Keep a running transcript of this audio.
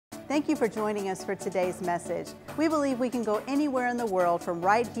Thank you for joining us for today's message. We believe we can go anywhere in the world from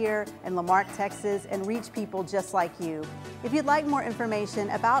right here in Marque, Texas, and reach people just like you. If you'd like more information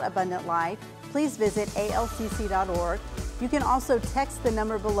about Abundant Life, please visit ALCC.org. You can also text the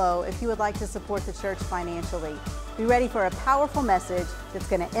number below if you would like to support the church financially. Be ready for a powerful message that's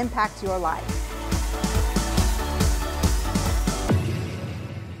going to impact your life.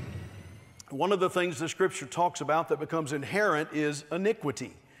 One of the things the Scripture talks about that becomes inherent is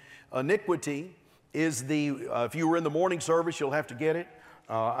iniquity. Iniquity is if you were in the morning service, you'll have to get it.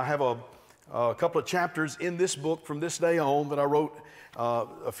 I have a couple of chapters in this book from this day on that I wrote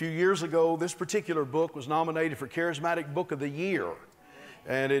a few years ago. This particular book was nominated for Charismatic Book of the Year,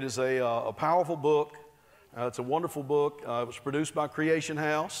 and it is a powerful book. It's a wonderful book. It was produced by Creation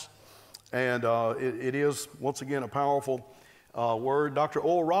House, and it is, once again, a powerful word. Dr.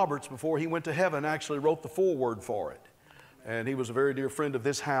 Oral Roberts, before he went to heaven, actually wrote the foreword for it. And he was a very dear friend of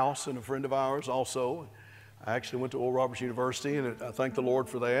this house and a friend of ours also. I actually went to Oral Roberts University, and I thank the Lord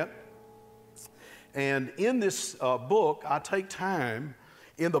for that. And in this book, I take time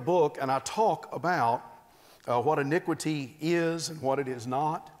in the book and I talk about what iniquity is and what it is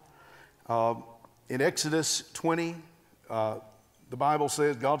not. In Exodus 20, the Bible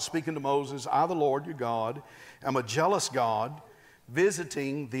says, God speaking to Moses, I, the Lord your God, am a jealous God,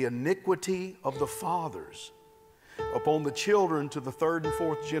 visiting the iniquity of the fathers upon the children to the third and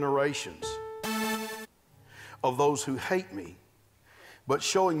fourth generations of those who hate me, but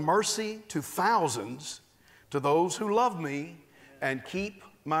showing mercy to thousands to those who love me and keep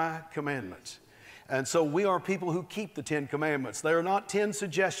my commandments. And so we are people who keep the 10 commandments. They are not 10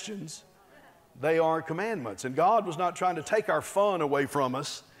 suggestions. They are commandments. And God was not trying to take our fun away from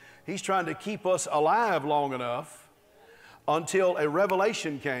us. He's trying to keep us alive long enough until a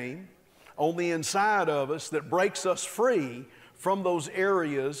revelation came on the inside of us that breaks us free from those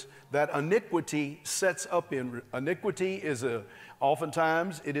areas that iniquity sets up in. Iniquity is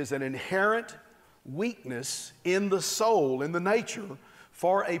oftentimes it is an inherent weakness in the soul, in the nature,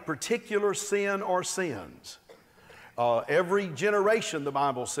 for a particular sin or sins. Every generation, the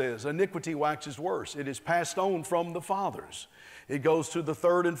Bible says, iniquity waxes worse. It is passed on from the fathers. It goes to the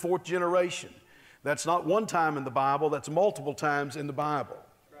third and fourth generation. That's not one time in the Bible, that's multiple times in the Bible.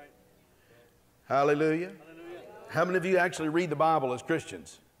 Right. Hallelujah. Hallelujah. How many of you actually read the Bible as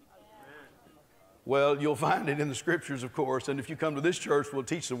Christians? Well, you'll find it in the Scriptures, of course, and if you come to this church, we'll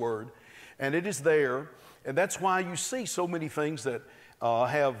teach the Word. And it is there, and that's why you see so many things that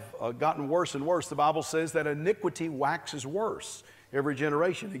have gotten worse and worse. The Bible says that iniquity waxes worse every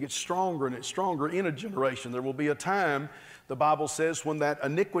generation. It gets stronger and it's stronger in a generation. There will be a time, the Bible says, when that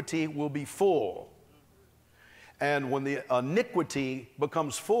iniquity will be full. And when the iniquity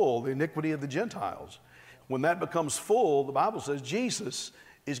becomes full, the iniquity of the Gentiles, when that becomes full, the Bible says Jesus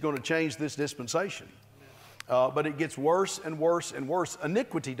is going to change this dispensation. But it gets worse and worse and worse.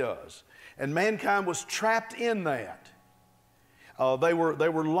 Iniquity does. And mankind was trapped in that. They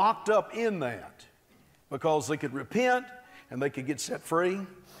were locked up in that because they could repent and they could get set free.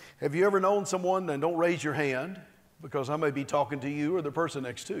 Have you ever known someone, and don't raise your hand because I may be talking to you or the person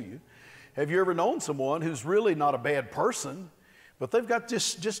next to you. Have you ever known someone who's really not a bad person, but they've got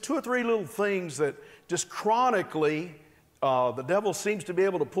just 2 or 3 little things that just chronically the devil seems to be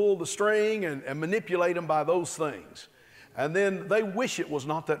able to pull the string and manipulate them by those things. And then they wish it was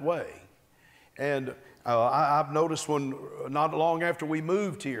not that way. And I've noticed when not long after we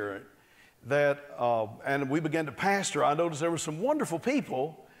moved here that, and we began to pastor, I noticed there were some wonderful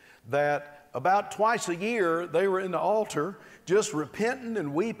people that about twice a year they were in the altar just repenting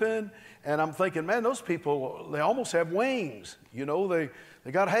and weeping. And I'm thinking, man, those people, they almost have wings. You know, they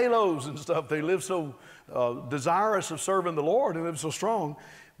got halos and stuff. They live so desirous of serving the Lord and live so strong.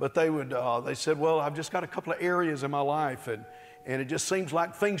 But they said, well, I've just got a couple of areas in my life and it just seems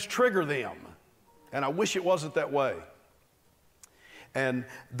like things trigger them. And I wish it wasn't that way. And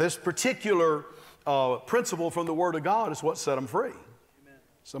this particular principle from the Word of God is what set them free. Amen.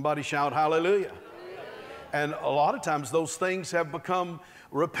 Somebody shout hallelujah. Hallelujah. And a lot of times those things have become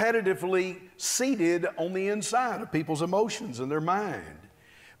repetitively seated on the inside of people's emotions and their mind.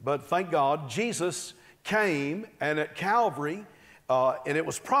 But thank God, Jesus came, and at Calvary, and it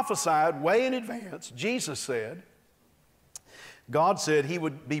was prophesied way in advance. Jesus said, God said He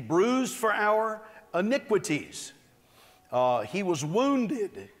would be bruised for our iniquities. He was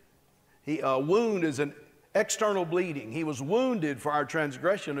wounded. Wound is an external bleeding. He was wounded for our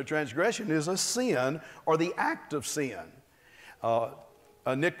transgression. A transgression is a sin or the act of sin.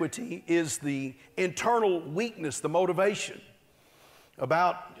 Iniquity is the internal weakness, the motivation.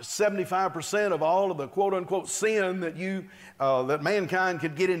 About 75% of all of the quote-unquote sin that mankind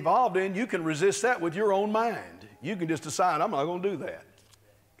could get involved in, you can resist that with your own mind. You can just decide, I'm not going to do that.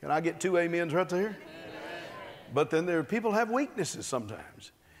 Can I get 2 amens right there? Amen. But then people have weaknesses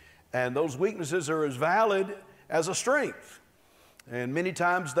sometimes. And those weaknesses are as valid as a strength. And many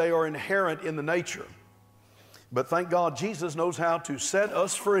times they are inherent in the nature. But thank God Jesus knows how to set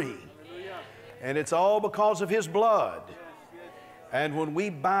us free. And it's all because of His blood. And when we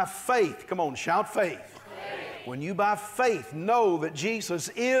by faith, come on, shout faith. When you by faith know that Jesus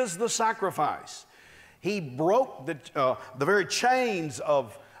is the sacrifice, He broke the very chains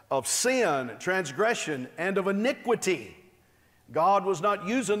of sin, transgression, and of iniquity. God was not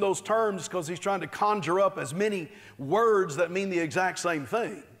using those terms because He's trying to conjure up as many words that mean the exact same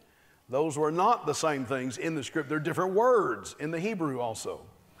thing. Those were not the same things in the script. They're different words in the Hebrew also.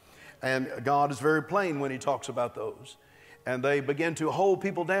 And God is very plain when He talks about those. And they begin to hold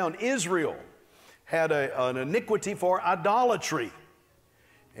people down. Israel had an iniquity for idolatry.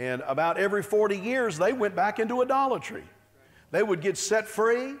 And about every 40 years, they went back into idolatry. They would get set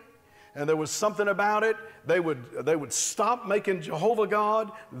free, and there was something about it. They would stop making Jehovah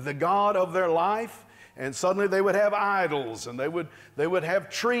God the God of their life, and suddenly they would have idols, and they would have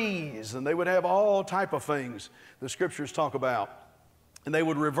trees, and they would have all type of things the Scriptures talk about. And they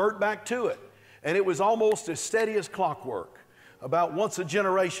would revert back to it. And it was almost as steady as clockwork. About once a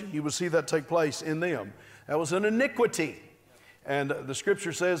generation, you would see that take place in them. That was an iniquity. And the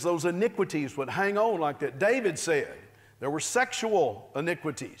Scripture says those iniquities would hang on like that. David said there were sexual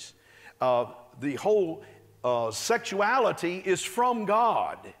iniquities. The whole sexuality is from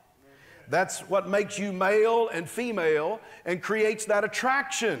God. That's what makes you male and female and creates that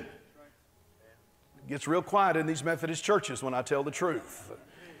attraction. It gets real quiet in these Methodist churches when I tell the truth.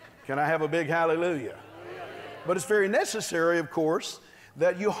 Can I have a big hallelujah? But it's very necessary, of course,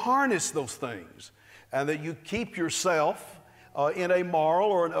 that you harness those things and that you keep yourself in a moral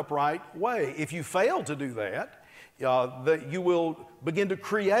or an upright way. If you fail to do that, that you will begin to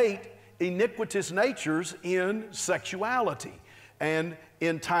create iniquitous natures in sexuality. And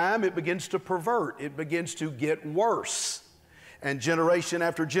in time, it begins to pervert. It begins to get worse. And generation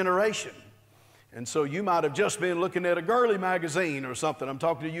after generation. And so you might have just been looking at a girly magazine or something. I'm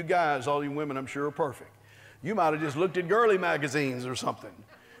talking to you guys. All you women, I'm sure, are perfect. You might have just looked at girly magazines or something,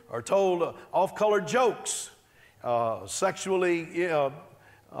 or told off-colored jokes, sexually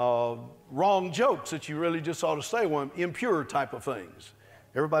wrong jokes that you really just ought to say, impure type of things.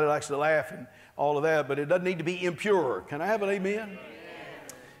 Everybody likes to laugh and all of that, but it doesn't need to be impure. Can I have an amen?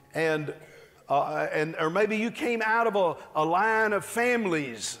 And or maybe you came out of a line of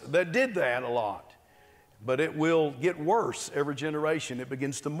families that did that a lot. But it will get worse every generation. It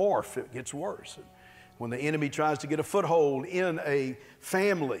begins to morph. It gets worse. When the enemy tries to get a foothold in a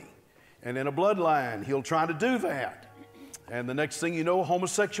family and in a bloodline, he'll try to do that. And the next thing you know,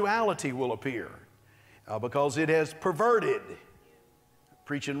 homosexuality will appear because it has perverted.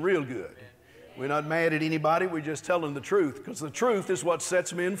 Preaching real good. We're not mad at anybody. We're just telling the truth because the truth is what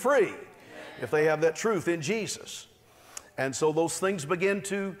sets men free if they have that truth in Jesus. And so those things begin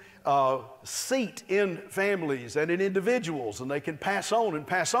to seat in families and in individuals, and they can pass on and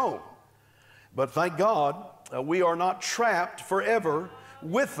pass on. But thank God we are not trapped forever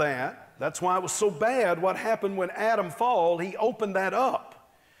with that. That's why it was so bad what happened when Adam fell. He opened that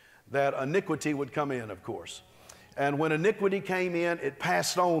up, that iniquity would come in, of course. And when iniquity came in, it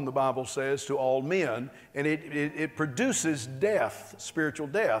passed on, the Bible says, to all men, and it produces death, spiritual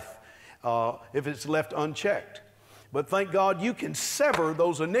death, if it's left unchecked. But thank God you can sever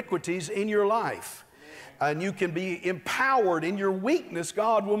those iniquities in your life. And you can be empowered in your weakness.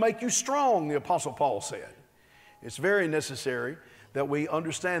 God will make you strong, the Apostle Paul said. It's very necessary that we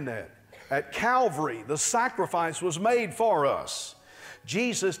understand that. At Calvary, the sacrifice was made for us.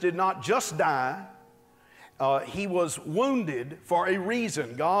 Jesus did not just die. He was wounded for a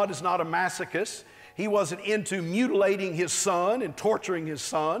reason. God is not a masochist. He wasn't into mutilating His Son and torturing His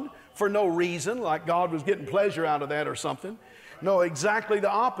Son for no reason, like God was getting pleasure out of that or something. No, exactly the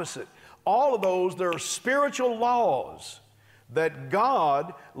opposite. All of those, there are spiritual laws that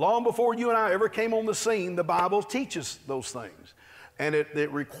God, long before you and I ever came on the scene, the Bible teaches those things. And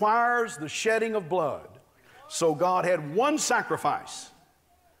it requires the shedding of blood. So God had one sacrifice.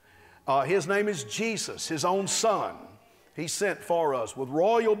 His name is Jesus, His own Son. He sent for us with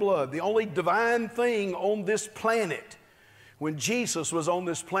royal blood. The only divine thing on this planet when Jesus was on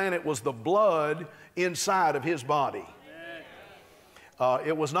this planet was the blood inside of His body.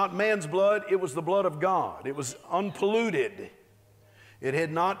 It was not man's blood, it was the blood of God. It was unpolluted. It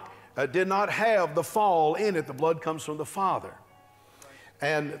did not have the fall in it. The blood comes from the Father.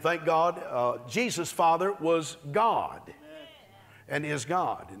 And thank God, Jesus' Father was God and is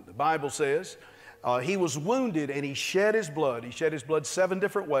God. And the Bible says he was wounded and he shed his blood. He shed his blood 7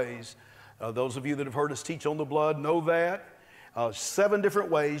 different ways. Those of you that have heard us teach on the blood know that. 7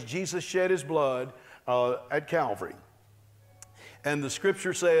 different ways Jesus shed his blood at Calvary. And the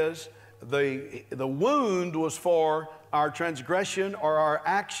scripture says the wound was for our transgression or our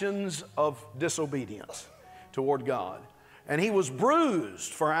actions of disobedience toward God. And he was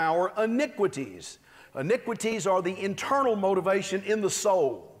bruised for our iniquities. Iniquities are the internal motivation in the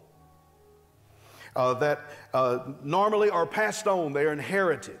soul that normally are passed on, they are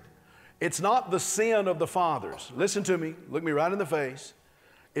inherited. It's not the sin of the fathers. Listen to me, look me right in the face.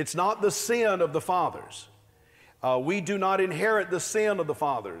 It's not the sin of the fathers. We do not inherit the sin of the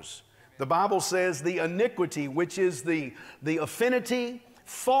fathers. The Bible says the iniquity, which is the affinity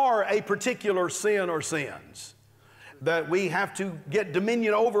for a particular sin or sins, that we have to get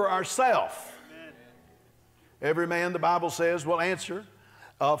dominion over ourselves. Every man, the Bible says, will answer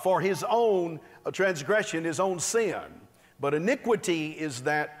for his own transgression, his own sin. But iniquity is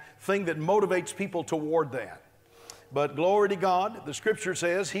that thing that motivates people toward that. But glory to God, the scripture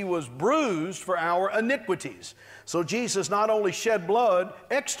says he was bruised for our iniquities. So Jesus not only shed blood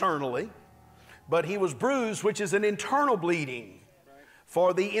externally, but he was bruised, which is an internal bleeding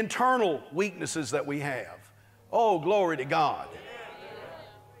for the internal weaknesses that we have. Oh, glory to God.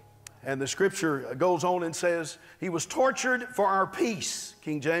 And the scripture goes on and says he was tortured for our peace.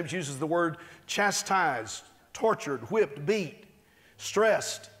 King James uses the word chastised, tortured, whipped, beat,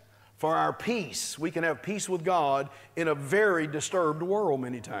 stressed. For our peace. We can have peace with God in a very disturbed world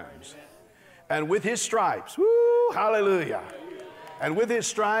many times. And with his stripes, woo, hallelujah. And with his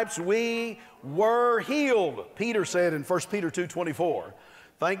stripes we were healed. Peter said in 1 Peter 2:24,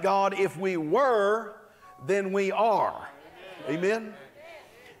 thank God if we were, then we are. Amen.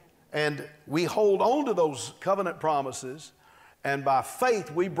 And we hold on to those covenant promises, and by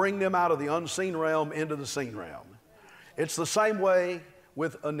faith we bring them out of the unseen realm into the seen realm. It's the same way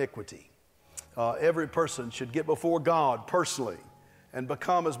with iniquity. Every person should get before God personally and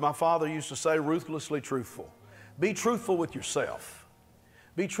become, as my father used to say, ruthlessly truthful. Be truthful with yourself.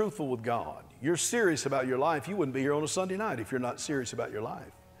 Be truthful with God. You're serious about your life. You wouldn't be here on a Sunday night if you're not serious about your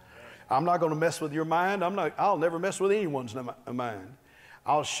life. I'm not going to mess with your mind. I'll never mess with anyone's mind.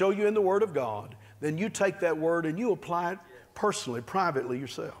 I'll show you in the Word of God. Then you take that Word and you apply it personally, privately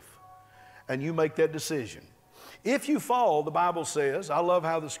yourself. And you make that decision. If you fall, the Bible says, I love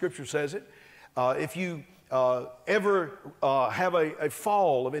how the scripture says it, if you ever have a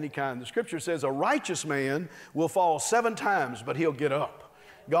fall of any kind, the scripture says a righteous man will fall 7 times, but he'll get up.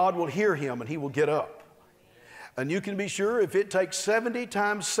 God will hear him and he will get up. And you can be sure if it takes 70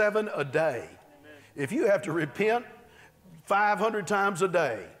 times 7 a day, if you have to repent 500 times a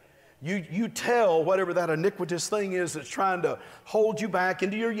day, you tell whatever that iniquitous thing is that's trying to hold you back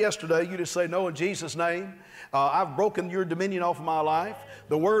into your yesterday, you just say, no, in Jesus' name, I've broken your dominion off of my life.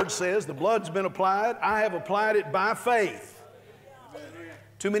 The Word says the blood's been applied. I have applied it by faith.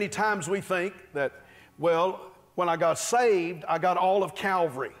 Too many times we think that, well, when I got saved, I got all of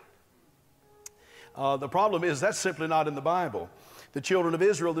Calvary. The problem is that's simply not in the Bible. The children of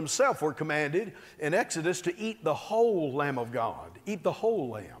Israel themselves were commanded in Exodus to eat the whole Lamb of God, eat the whole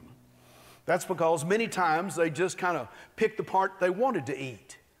Lamb. That's because many times they just kind of picked the part they wanted to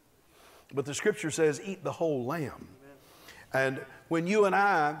eat. But the scripture says, eat the whole lamb. And when you and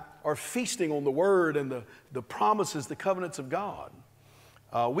I are feasting on the Word and the promises, the covenants of God,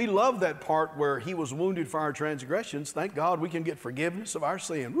 we love that part where he was wounded for our transgressions. Thank God we can get forgiveness of our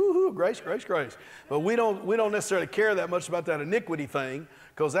sin. Woo-hoo, grace, grace, grace. But we don't necessarily care that much about that iniquity thing,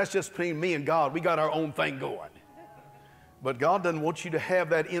 because that's just between me and God. We got our own thing going. But God doesn't want you to have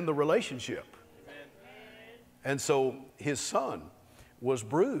that in the relationship. And so his son was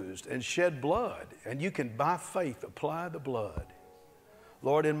bruised and shed blood. And you can, by faith, apply the blood.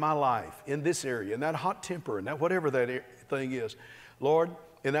 Lord, in my life, in this area, in that hot temper, and that whatever that thing is, Lord,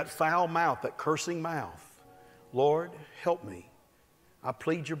 in that foul mouth, that cursing mouth, Lord, help me. I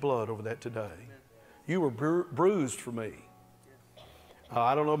plead your blood over that today. You were bruised for me.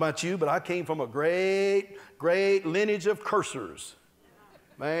 I don't know about you, but I came from a great, great lineage of cursers.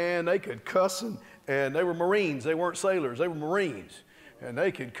 Man, they could cuss, and they were Marines. They weren't sailors. They were Marines. And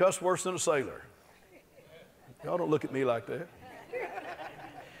they could cuss worse than a sailor. Y'all don't look at me like that.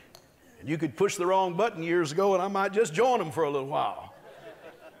 And you could push the wrong button years ago, and I might just join them for a little while.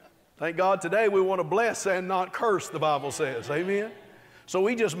 Thank God today we want to bless and not curse, the Bible says. Amen? So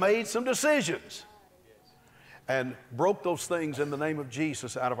we just made some decisions and broke those things in the name of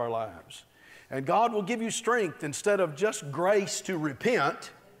Jesus out of our lives. And God will give you strength instead of just grace to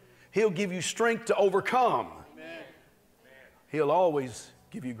repent. He'll give you strength to overcome. Amen. He'll always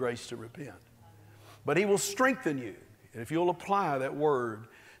give you grace to repent. But He will strengthen you if you'll apply that word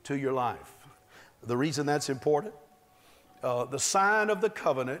to your life. The reason that's important, the sign of the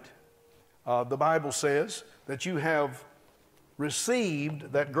covenant, the Bible says that you have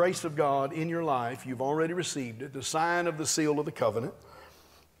received that grace of God in your life. You've already received it. The sign of the seal of the covenant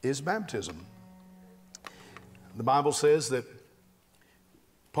is baptism. The Bible says that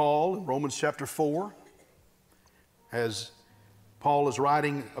Paul, in Romans chapter 4, as Paul is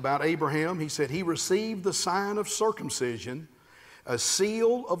writing about Abraham, he said, he received the sign of circumcision, a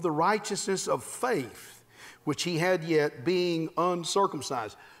seal of the righteousness of faith, which he had yet being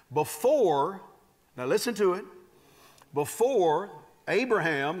uncircumcised. Before, now listen to it, before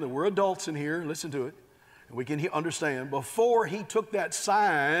Abraham, we're adults in here, listen to it, and we can understand, before he took that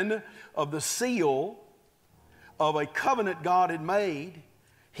sign of the seal of a covenant God had made,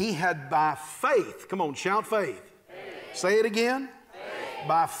 he had by faith, come on, shout faith. Faith. Say it again. Faith.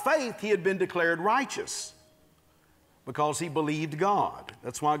 By faith he had been declared righteous because he believed God.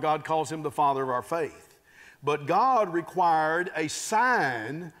 That's why God calls him the father of our faith. But God required a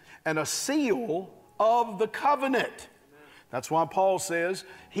sign and a seal of the covenant. That's why Paul says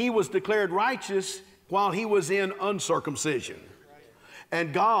he was declared righteous while he was in uncircumcision.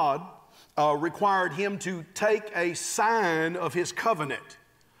 And God required him to take a sign of his covenant.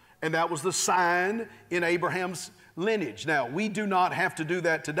 And that was the sign in Abraham's lineage. Now, we do not have to do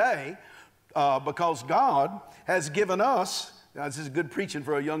that today because God has given us, now this is good preaching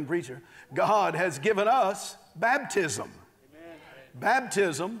for a young preacher, God has given us baptism. Amen.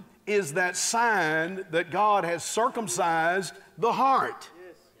 Baptism is that sign that God has circumcised the heart,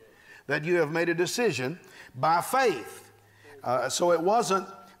 yes, that you have made a decision by faith. So it wasn't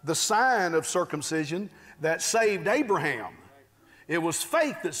the sign of circumcision that saved Abraham. It was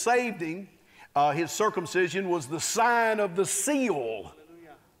faith that saved him. His circumcision was the sign of the seal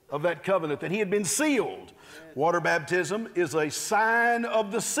of that covenant, that he had been sealed. Water baptism is a sign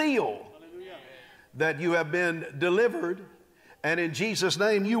of the seal that you have been delivered, and in Jesus'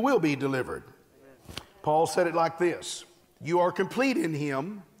 name you will be delivered. Paul said it like this: you are complete in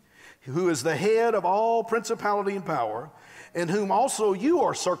him who is the head of all principality and power, in whom also you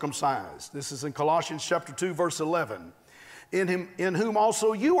are circumcised. This is in Colossians chapter 2, verse 11. In him, in whom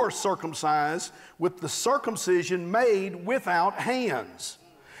also you are circumcised with the circumcision made without hands,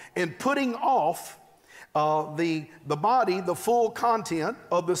 in putting off the body, the full content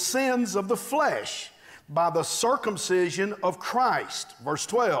of the sins of the flesh by the circumcision of Christ. Verse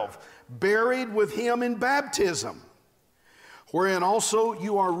 12, buried with him in baptism, wherein also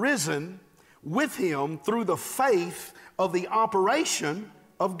you are risen with him through the faith of the operation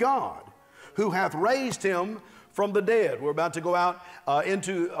of God, who hath raised him from the dead. We're about to go out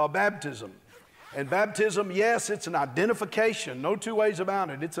into baptism. And baptism, yes, it's an identification. No two ways about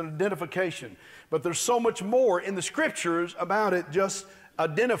it. It's an identification. But there's so much more in the Scriptures about it just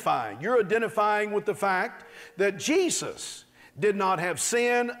identifying. You're identifying with the fact that Jesus did not have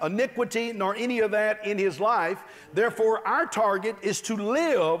sin, iniquity, nor any of that in his life. Therefore, our target is to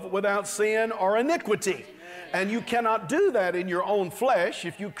live without sin or iniquity. And you cannot do that in your own flesh.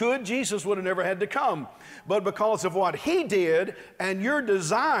 If you could, Jesus would have never had to come. But because of what he did and your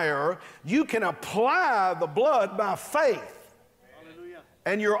desire, you can apply the blood by faith. Hallelujah.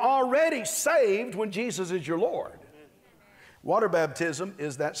 And you're already saved when Jesus is your Lord. Amen. Water baptism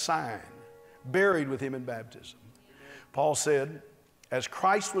is that sign, buried with him in baptism. Amen. Paul said, as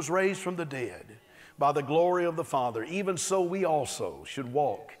Christ was raised from the dead by the glory of the Father, even so we also should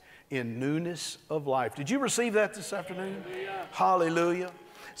walk in newness of life. Did you receive that this afternoon? Hallelujah. Hallelujah.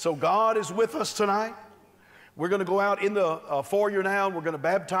 So God is with us tonight. We're going to go out in the foyer now and we're going to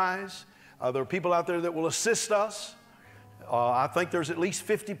baptize. There are people out there that will assist us. I think there's at least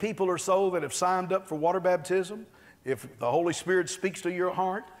 50 people or so that have signed up for water baptism. If the Holy Spirit speaks to your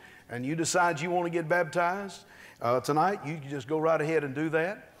heart and you decide you want to get baptized tonight, you can just go right ahead and do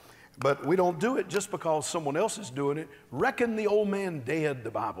that. But we don't do it just because someone else is doing it. Reckon the old man dead,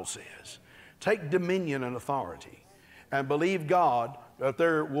 the Bible says. Take dominion and authority and believe God that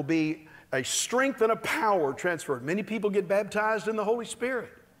there will be a strength and a power transferred. Many people get baptized in the Holy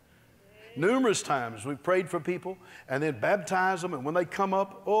Spirit. Numerous times we've prayed for people and then baptize them, and when they come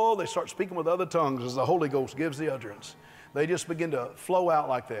up, oh, they start speaking with other tongues as the Holy Ghost gives the utterance. They just begin to flow out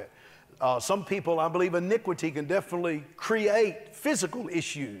like that. Some people, I believe iniquity can definitely create physical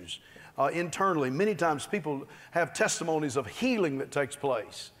issues internally. Many times people have testimonies of healing that takes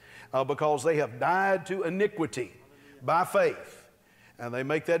place because they have died to iniquity by faith. And they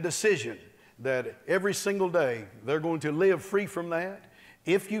make that decision that every single day they're going to live free from that.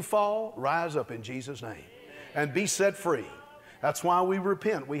 If you fall, rise up in Jesus' name and be set free. That's why we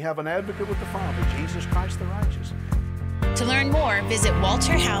repent. We have an advocate with the Father, Jesus Christ the righteous. To learn more, visit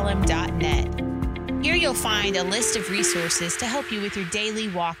walterhallam.net. Here you'll find a list of resources to help you with your daily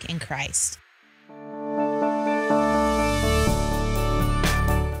walk in Christ.